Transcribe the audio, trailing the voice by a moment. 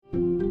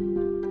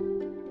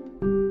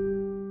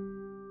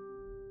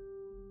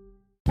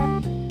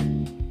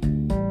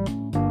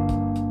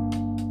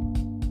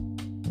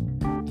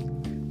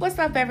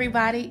up,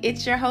 everybody?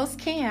 It's your host,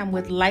 Cam,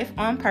 with Life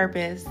on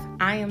Purpose.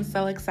 I am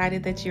so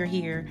excited that you're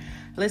here.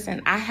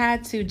 Listen, I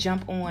had to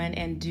jump on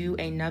and do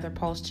another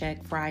Pulse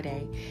Check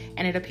Friday,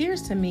 and it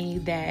appears to me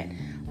that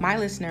my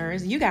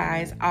listeners, you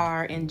guys,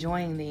 are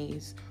enjoying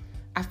these.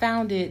 I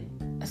found it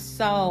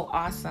so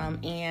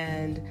awesome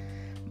and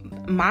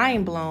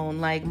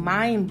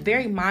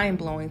very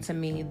mind-blowing to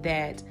me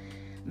that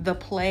the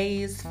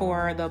plays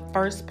for the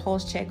first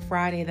Pulse Check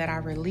Friday that I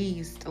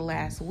released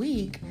last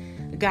week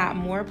got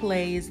more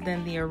plays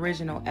than the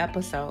original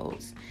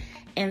episodes.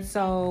 And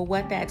so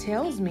what that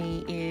tells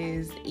me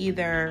is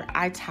either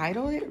I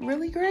titled it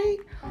really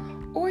great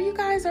or you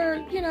guys are,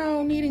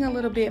 needing a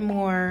little bit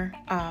more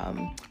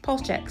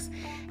Pulse checks.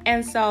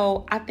 And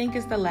so I think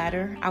it's the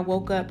latter. I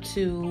woke up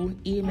to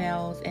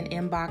emails and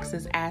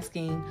inboxes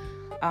asking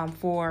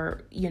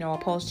for, a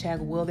Pulse check.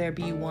 Will there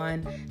be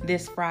one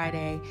this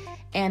Friday?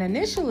 And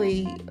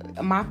initially,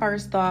 my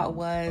first thought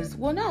was,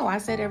 well, no, I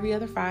said every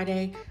other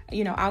Friday,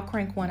 I'll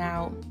crank one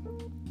out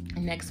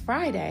next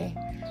Friday.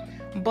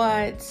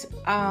 But,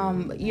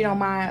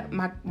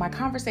 my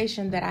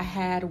conversation that I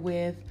had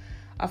with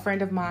a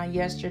friend of mine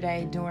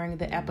yesterday during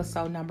the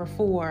episode number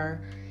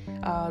 4,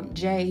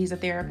 Jay, he's a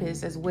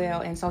therapist as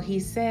well. And so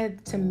he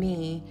said to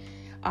me,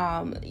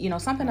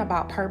 something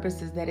about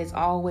purpose is that it's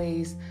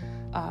always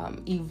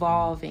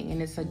evolving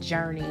and it's a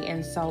journey.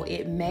 And so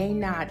it may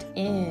not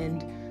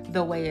end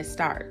the way it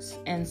starts.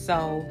 And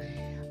so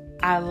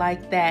I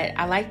like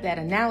that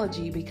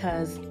analogy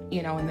because,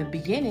 in the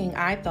beginning,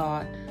 I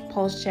thought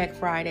Pulse Check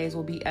Fridays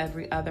will be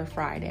every other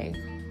Friday.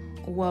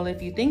 Well,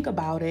 if you think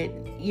about it,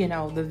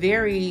 the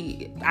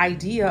very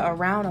idea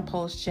around a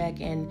pulse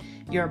check and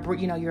your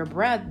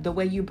breath, the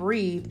way you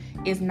breathe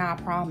is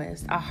not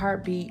promised. A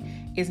heartbeat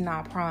is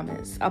not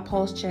promised. A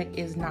pulse check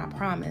is not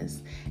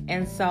promised.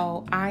 And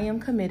so I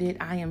am committed.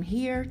 I am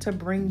here to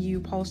bring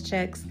you pulse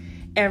checks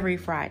every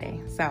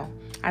Friday. So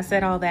I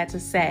said all that to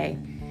say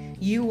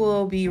you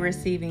will be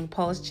receiving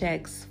pulse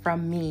checks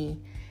from me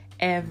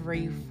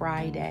every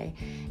Friday.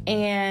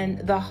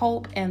 And the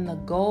hope and the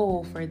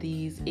goal for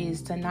these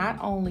is to not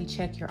only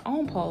check your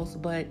own pulse,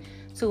 but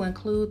to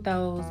include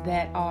those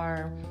that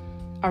are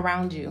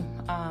around you,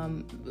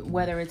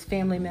 whether it's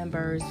family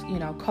members,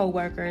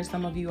 co-workers.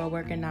 Some of you are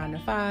working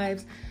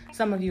 9-to-5s,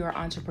 some of you are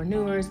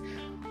entrepreneurs.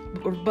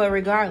 But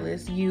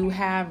regardless, you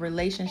have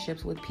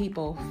relationships with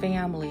people,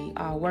 family,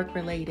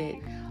 work-related,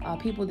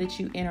 people that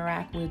you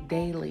interact with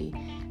daily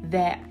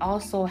that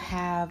also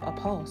have a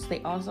pulse.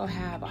 They also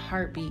have a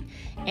heartbeat.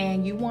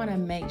 And you want to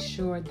make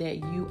sure that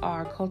you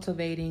are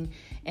cultivating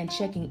and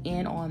checking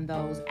in on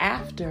those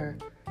after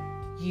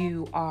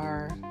you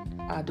are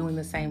doing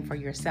the same for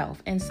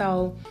yourself. And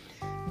so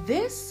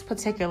this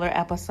particular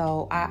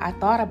episode, I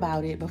thought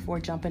about it before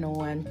jumping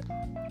on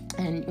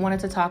and wanted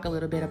to talk a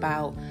little bit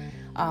about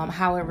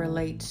how it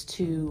relates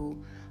to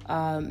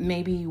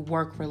maybe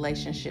work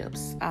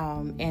relationships.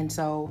 And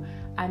so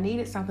I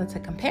needed something to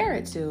compare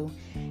it to.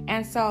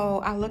 And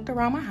so I looked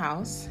around my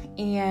house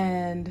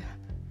and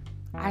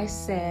I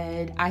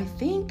said, I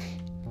think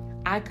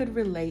I could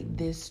relate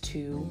this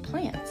to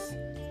plants.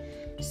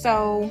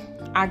 So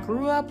I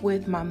grew up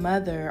with my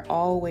mother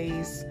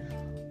always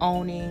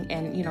owning,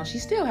 and she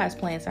still has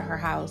plants at her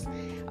house.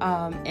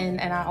 And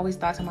I always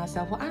thought to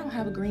myself, well, I don't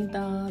have a green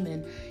thumb,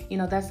 and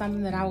that's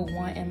something that I would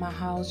want in my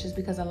house just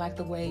because I like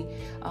the way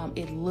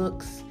it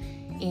looks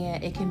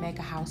and it can make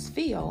a house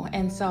feel.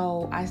 And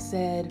so I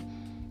said,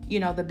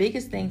 the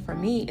biggest thing for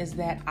me is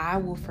that I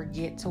will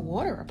forget to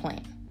water a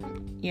plant,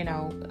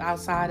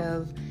 outside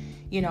of,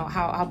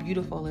 how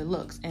beautiful it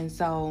looks. And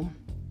so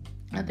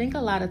I think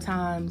a lot of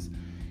times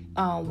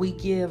we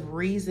give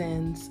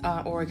reasons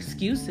or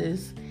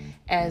excuses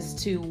as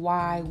to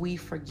why we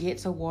forget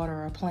to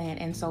water a plant.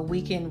 And so we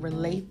can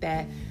relate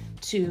that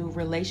to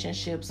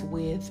relationships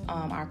with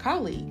our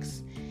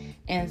colleagues.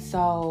 And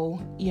so,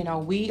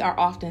 we are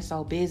often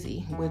so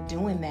busy with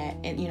doing that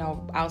and,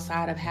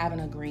 outside of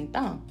having a green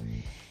thumb.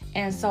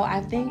 And so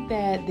I think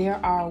that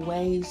there are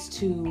ways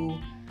to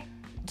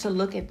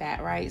look at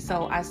that, right?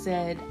 So I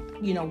said,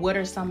 what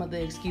are some of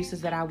the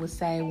excuses that I would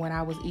say when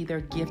I was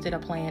either gifted a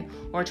plant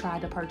or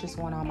tried to purchase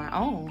one on my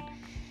own?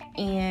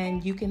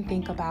 And you can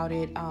think about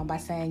it by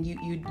saying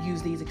you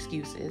use these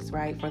excuses,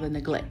 right, for the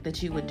neglect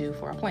that you would do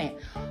for a plant.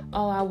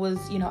 Oh, I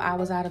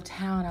was out of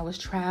town, I was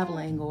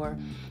traveling, or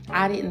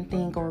I didn't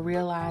think or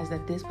realize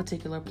that this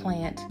particular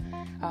plant,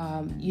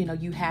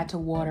 you had to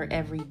water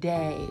every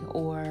day,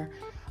 or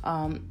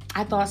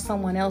I thought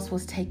someone else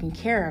was taking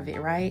care of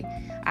it, right?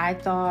 I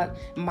thought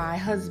my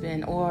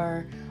husband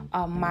or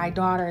my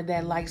daughter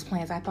that likes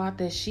plants, I thought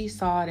that she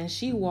saw it and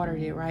she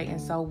watered it, right?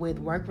 And so with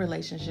work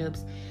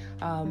relationships,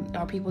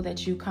 or people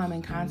that you come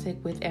in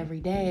contact with every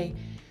day,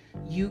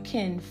 you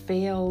can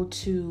fail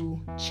to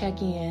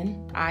check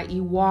in,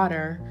 i.e.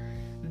 water,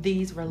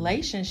 these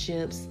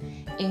relationships,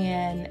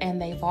 and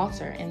they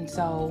falter. And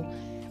so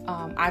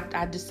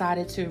I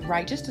decided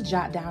to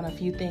jot down a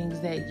few things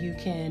that you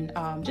can,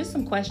 just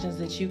some questions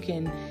that you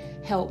can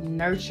help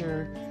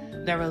nurture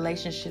the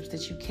relationships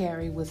that you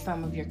carry with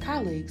some of your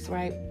colleagues,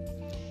 right?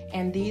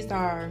 And these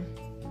are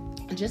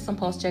just some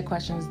pulse check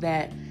questions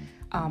that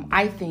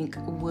I think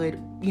would,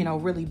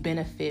 really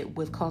benefit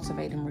with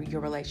cultivating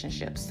your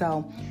relationship.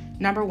 So,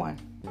 number one,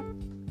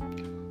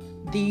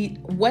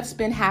 what's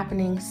been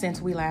happening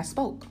since we last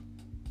spoke?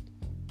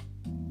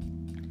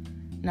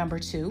 Number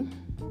two,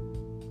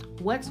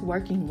 what's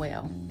working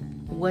well?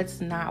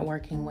 What's not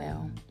working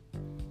well?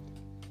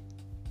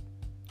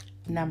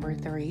 Number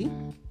three,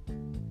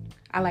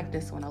 I like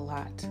this one a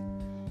lot.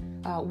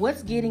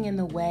 What's getting in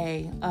the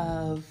way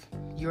of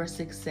your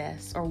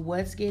success, or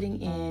what's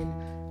getting in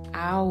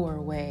our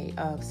way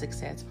of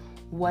success?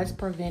 What's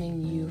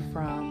preventing you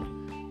from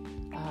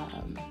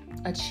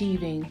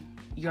achieving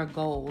your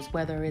goals,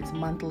 whether it's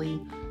monthly,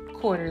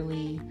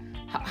 quarterly,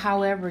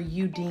 however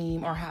you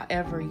deem or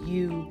however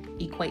you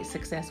equate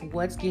success?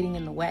 What's getting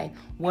in the way?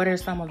 What are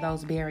some of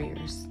those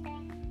barriers?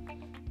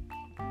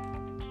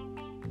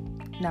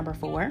 Number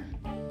four,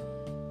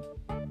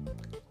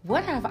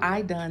 what have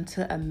I done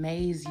to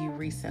amaze you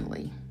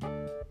recently?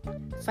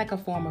 It's like a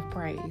form of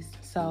praise.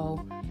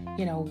 So,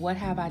 what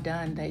have I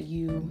done that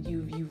you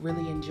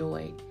really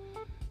enjoyed,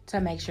 to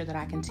make sure that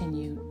I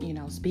continue,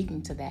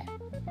 speaking to that.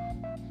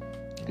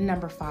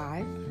 Number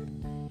five,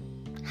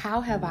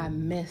 how have I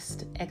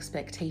missed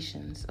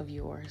expectations of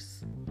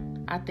yours?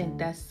 I think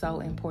that's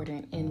so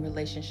important in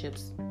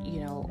relationships,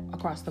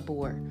 across the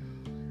board.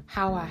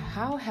 How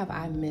have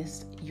I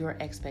missed your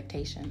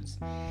expectations?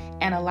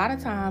 And a lot of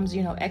times,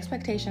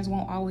 expectations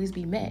won't always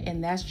be met,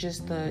 and that's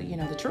just the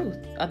truth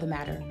of the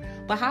matter.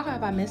 But how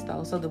have I missed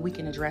those so that we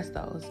can address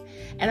those?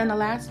 And then the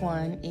last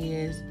one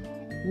is,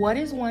 what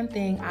is one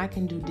thing I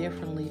can do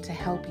differently to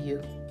help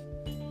you?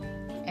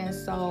 And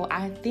so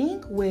I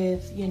think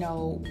with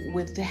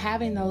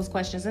having those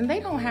questions, and they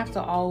don't have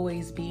to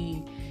always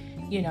be,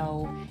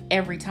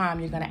 every time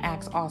you're going to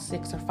ask all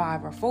 6 or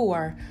 5 or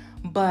 4,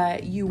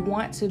 but you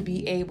want to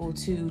be able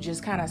to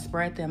just kind of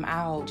spread them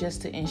out,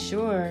 just to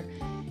ensure,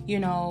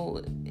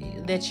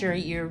 that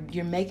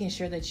you're making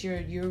sure that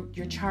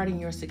you're charting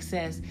your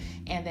success,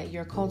 and that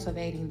you're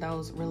cultivating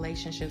those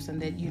relationships,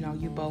 and that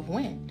you both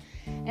win.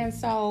 And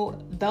so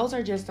those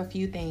are just a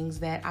few things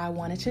that I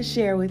wanted to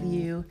share with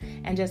you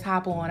and just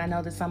hop on. I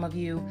know that some of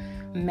you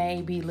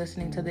may be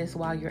listening to this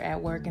while you're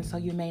at work, and so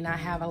you may not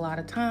have a lot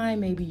of time.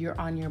 Maybe you're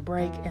on your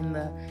break in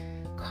the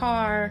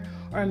car,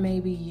 or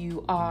maybe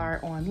you are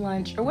on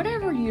lunch, or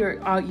whatever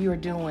you're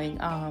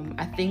doing.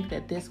 I think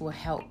that this will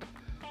help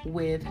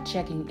with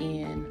checking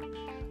in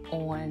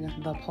on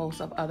the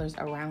pulse of others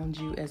around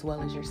you as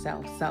well as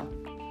yourself. So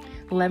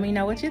let me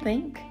know what you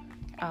think.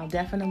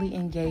 Definitely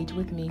engage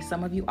with me.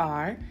 Some of you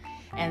are.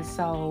 And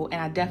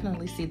I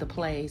definitely see the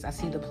plays. I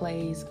see the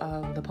plays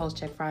of the Pulse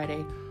Check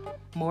Friday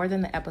more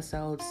than the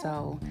episodes.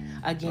 So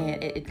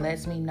again, it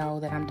lets me know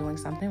that I'm doing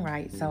something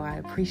right. So I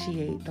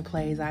appreciate the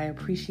plays. I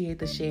appreciate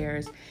the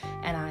shares,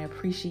 and I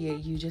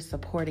appreciate you just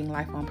supporting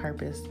Life on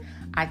Purpose.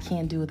 I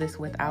can't do this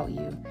without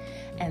you.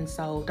 And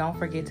so don't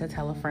forget to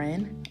tell a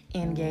friend,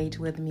 engage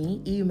with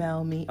me,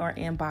 email me, or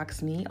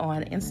inbox me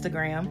on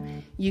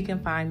Instagram. You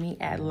can find me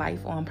at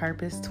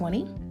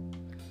lifeonpurpose20.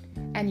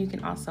 And you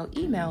can also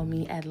email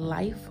me at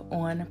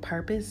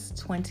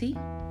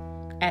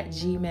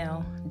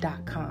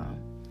lifeonpurpose20@gmail.com.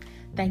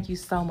 Thank you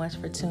so much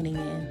for tuning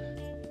in.